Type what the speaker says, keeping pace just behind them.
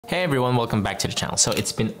Hey everyone, welcome back to the channel. So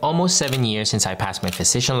it's been almost 7 years since I passed my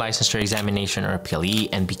physician licensure examination, or PLE,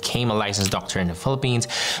 and became a licensed doctor in the Philippines,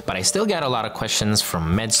 but I still get a lot of questions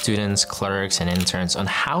from med students, clerks, and interns on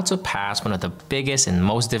how to pass one of the biggest and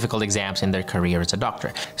most difficult exams in their career as a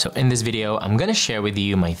doctor. So in this video, I'm gonna share with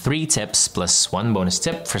you my 3 tips plus 1 bonus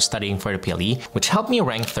tip for studying for the PLE, which helped me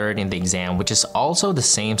rank 3rd in the exam, which is also the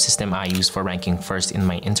same system I used for ranking 1st in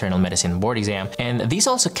my internal medicine board exam. And these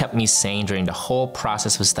also kept me sane during the whole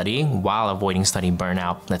process of studying while avoiding study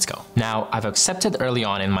burnout. Let's go. Now, I've accepted early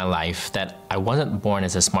on in my life that I wasn't born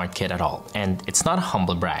as a smart kid at all, and it's not a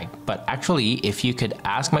humble brag, but actually, if you could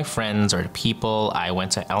ask my friends or the people I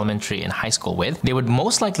went to elementary and high school with, they would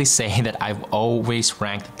most likely say that I've always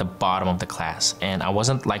ranked at the bottom of the class, and I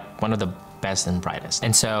wasn't like one of the best and brightest.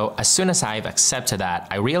 And so as soon as I've accepted that,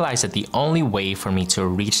 I realized that the only way for me to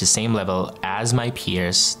reach the same level as my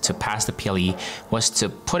peers to pass the PLE was to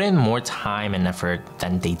put in more time and effort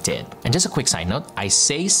than they did. And just a quick side note, I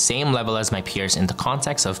say same level as my peers in the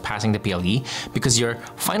context of passing the PLE because your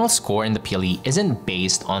final score in the PLE isn't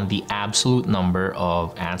based on the absolute number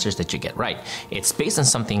of answers that you get right. It's based on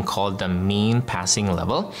something called the mean passing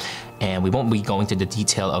level. And we won't be going to the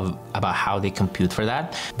detail about how they compute for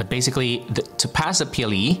that. But basically, to pass a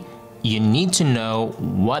PLE, you need to know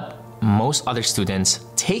what most other students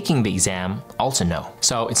taking the exam also know.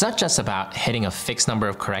 So it's not just about hitting a fixed number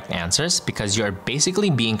of correct answers, because you're basically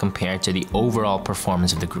being compared to the overall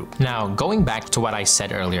performance of the group. Now, going back to what I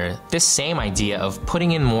said earlier, this same idea of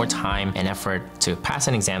putting in more time and effort to pass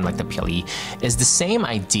an exam like the PLE is the same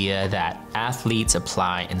idea that athletes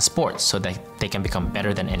apply in sports so that they can become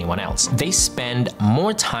better than anyone else. They spend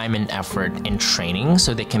more time and effort in training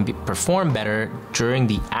so they can perform better during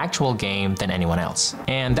the actual game than anyone else.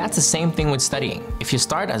 And that's the same thing with studying. If you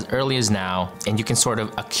start as early as now, and you can sort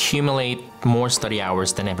of accumulate more study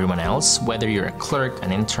hours than everyone else, whether you're a clerk,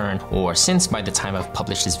 an intern, or since by the time I've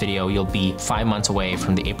published this video, you'll be 5 months away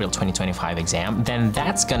from the April 2025 exam, then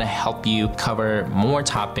that's gonna help you cover more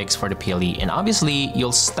topics for the PLE. And obviously,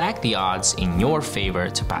 you'll stack the odds in your favor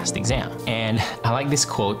to pass the exam. And I like this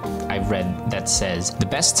quote I've read that says, "The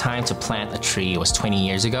best time to plant a tree was 20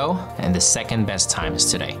 years ago, and the second best time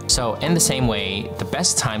is today." So in the same way, the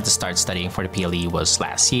best time to start studying for the PLE was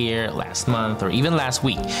last year, last month, or even last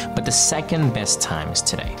week, but the second best time is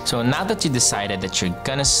today. So now that you decided that you're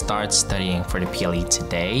gonna start studying for the PLE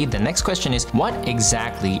today, the next question is, what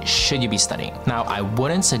exactly should you be studying? Now, I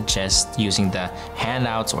wouldn't suggest using the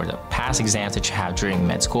handouts or the past exams that you have during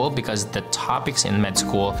med school, because the topics in med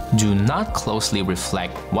school do not closely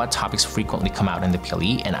reflect what topics frequently come out in the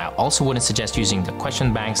PLE. And I also wouldn't suggest using the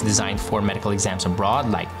question banks designed for medical exams abroad,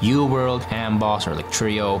 like UWorld, Amboss, or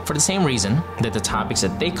Lecturio, for the same reason that the topics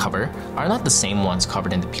that they cover are not the same ones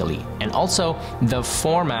covered in the PLE. And also, the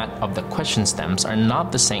format of the question stems are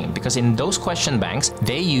not the same, because in those question banks,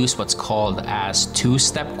 they use what's called as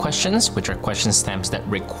 2-step questions, which are question stems that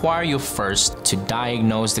require you first to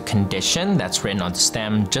diagnose the condition that's written on the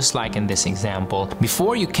stem, just like in this example,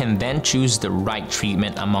 before you can then choose the right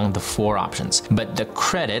treatment among the 4 options. But the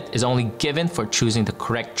credit is only given for choosing the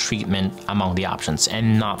correct treatment among the options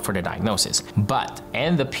and not for the diagnosis. But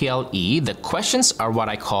in the PLE, the questions are what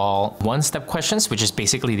I call 1-step questions, which is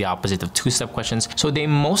basically the opposite of 2-step questions. So they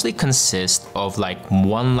mostly consist of like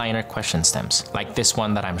 1-liner question stems, like this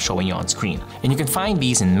one that I'm showing you on screen. And you can find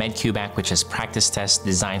these in MedQBank, which is practice tests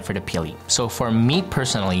designed for the PLE. So for me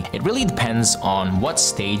personally, it really depends on what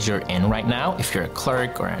stage you're in right now. If you're a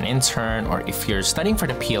clerk or an intern, or if you're studying for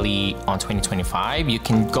the PLE on 2025, you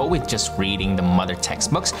can go with just reading the mother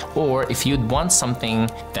textbooks. Or if you'd want something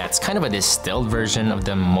that's kind of a distilled version of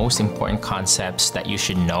the most important concepts that you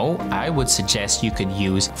should know, I would suggest you could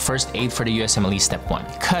use First Aid for the USMLE Step 1.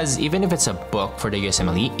 Because even if it's a book for the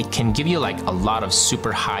USMLE, it can give you like a lot of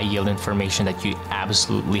super high yield information that you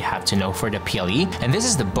absolutely have to know for the PLE. And this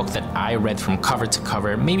is the book that I read from cover to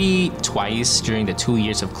cover, maybe twice during the 2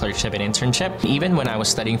 years of clerkship and internship. Even when I was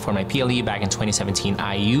studying for my PLE back in 2017,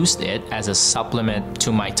 I used it as a supplement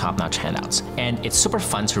to my top-notch handouts. And it's super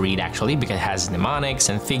fun to read actually, because it has mnemonics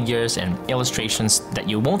and figures and illustrations that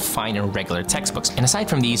you won't find in regular textbooks. And aside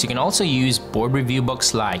from these, you can also use board review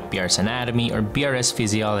books like BRS Anatomy or BRS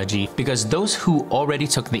Physiology, because those who already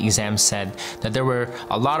took the exam said that there were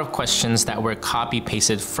a lot of questions that were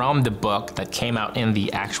copy-pasted from the book that came out in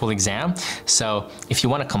the actual exam. So if you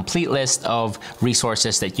want a complete list of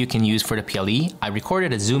resources that you can use for the PLE, I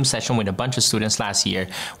recorded a Zoom session with a bunch of students last year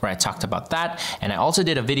where I talked about that. And I also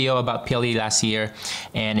did a video about PLE last year lecture,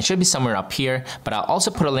 and it should be somewhere up here, but I'll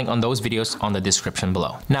also put a link on those videos on the description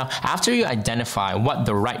below. Now, after you identify what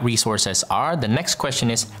the right resources are, the next question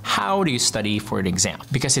is, how do you study for the exam?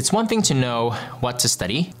 Because it's one thing to know what to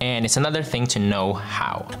study, and it's another thing to know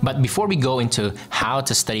how. But before we go into how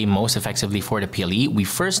to study most effectively for the PLE, we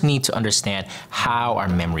first need to understand how our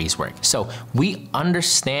memories work. So we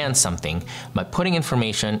understand something by putting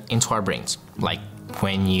information into our brains, like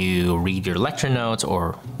when you read your lecture notes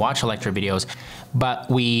or watch lecture videos, but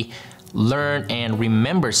we learn and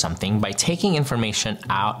remember something by taking information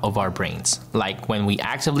out of our brains, like when we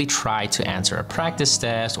actively try to answer a practice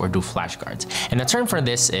test or do flashcards. And the term for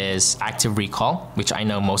this is active recall, which I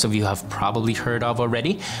know most of you have probably heard of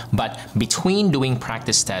already. But between doing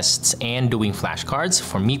practice tests and doing flashcards,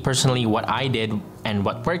 for me personally, what I did and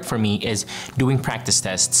what worked for me is doing practice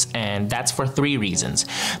tests, and that's for 3 reasons.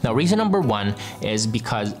 Now, reason number 1 is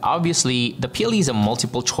because obviously the PLE is a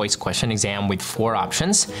multiple choice question exam with 4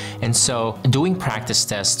 options, and so doing practice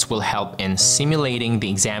tests will help in simulating the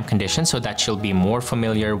exam conditions so that you'll be more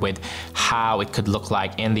familiar with how it could look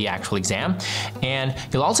like in the actual exam, and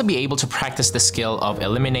you'll also be able to practice the skill of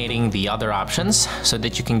eliminating the other options so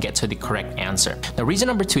that you can get to the correct answer. Now, reason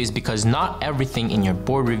number 2 is because not everything in your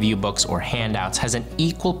board review books or handouts has an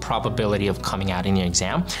equal probability of coming out in your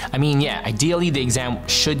exam. I mean, yeah, ideally the exam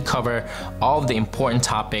should cover all of the important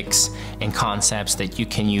topics and concepts that you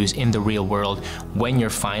can use in the real world when you're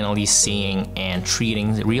finally seeing and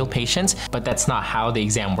treating real patients, but that's not how the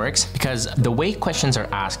exam works, because the way questions are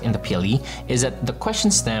asked in the PLE is that the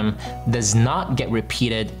question stem does not get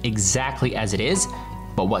repeated exactly as it is,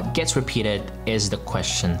 but what gets repeated is the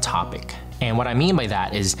question topic. And what I mean by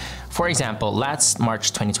that is, for example, last March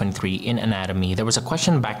 2023 in anatomy, there was a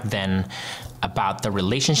question back then about the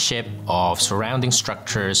relationship of surrounding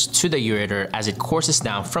structures to the ureter as it courses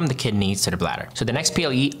down from the kidneys to the bladder. So the next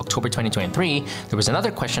PLE, October 2023, there was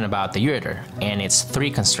another question about the ureter and its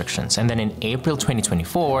 3 constrictions. And then in April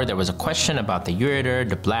 2024, there was a question about the ureter,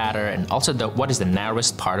 the bladder, and also what is the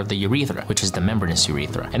narrowest part of the urethra, which is the membranous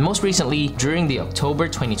urethra. And most recently, during the October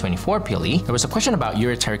 2024 PLE, there was a question about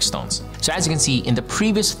ureteric stones. So as you can see, in the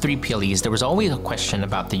previous 3 PLEs, there was always a question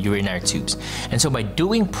about the urinary tubes. And so by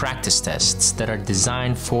doing practice tests that are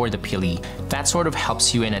designed for the PLE, that sort of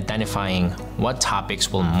helps you in identifying what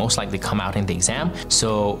topics will most likely come out in the exam,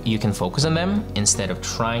 so you can focus on them instead of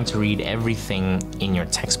trying to read everything in your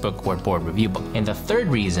textbook or board review book. And the third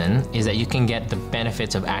reason is that you can get the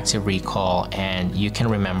benefits of active recall and you can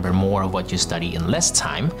remember more of what you study in less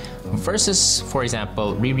time versus, for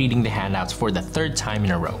example, rereading the handouts for the 3rd time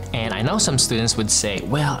in a row. And I know some students would say,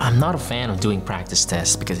 well, I'm not a fan of doing practice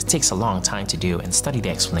tests because it takes a long time to do and study the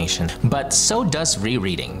explanation, but so does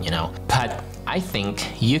rereading, you know. But I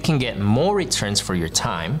think you can get more returns for your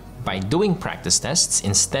time by doing practice tests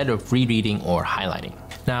instead of rereading or highlighting.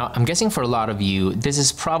 Now, I'm guessing for a lot of you, this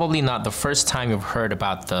is probably not the first time you've heard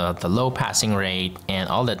about the low passing rate and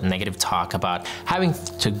all that negative talk about having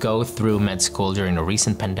to go through med school during the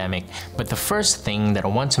recent pandemic. But the first thing that I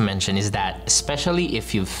want to mention is that, especially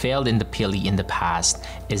if you've failed in the PLE in the past,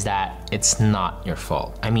 is that it's not your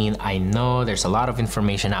fault. I mean, I know there's a lot of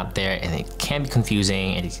information out there and it can be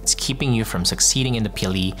confusing and it's keeping you from succeeding in the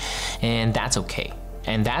PLE, and that's okay.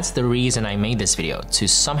 And that's the reason I made this video, to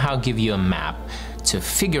somehow give you a map to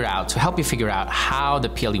help you figure out how the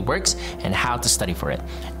PLE works and how to study for it.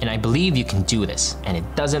 And I believe you can do this, and it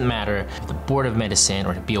doesn't matter if the Board of Medicine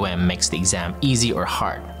or the BOM makes the exam easy or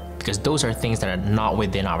hard, because those are things that are not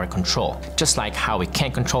within our control. Just like how we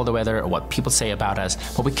can't control the weather or what people say about us,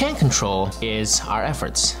 what we can control is our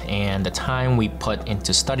efforts and the time we put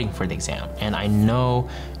into studying for the exam. And I know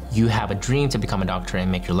you have a dream to become a doctor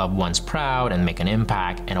and make your loved ones proud and make an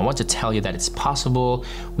impact, and I want to tell you that it's possible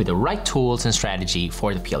with the right tools and strategy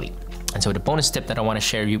for the PLE. And so the bonus tip that I want to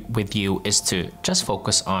share with you is to just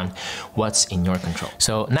focus on what's in your control.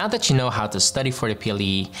 So now that you know how to study for the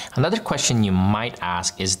PLE, another question you might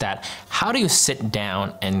ask is that, how do you sit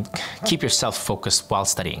down and keep yourself focused while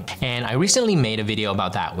studying? And I recently made a video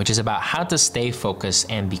about that, which is about how to stay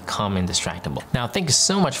focused and become indistractable. Now, thank you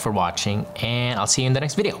so much for watching, and I'll see you in the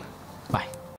next video.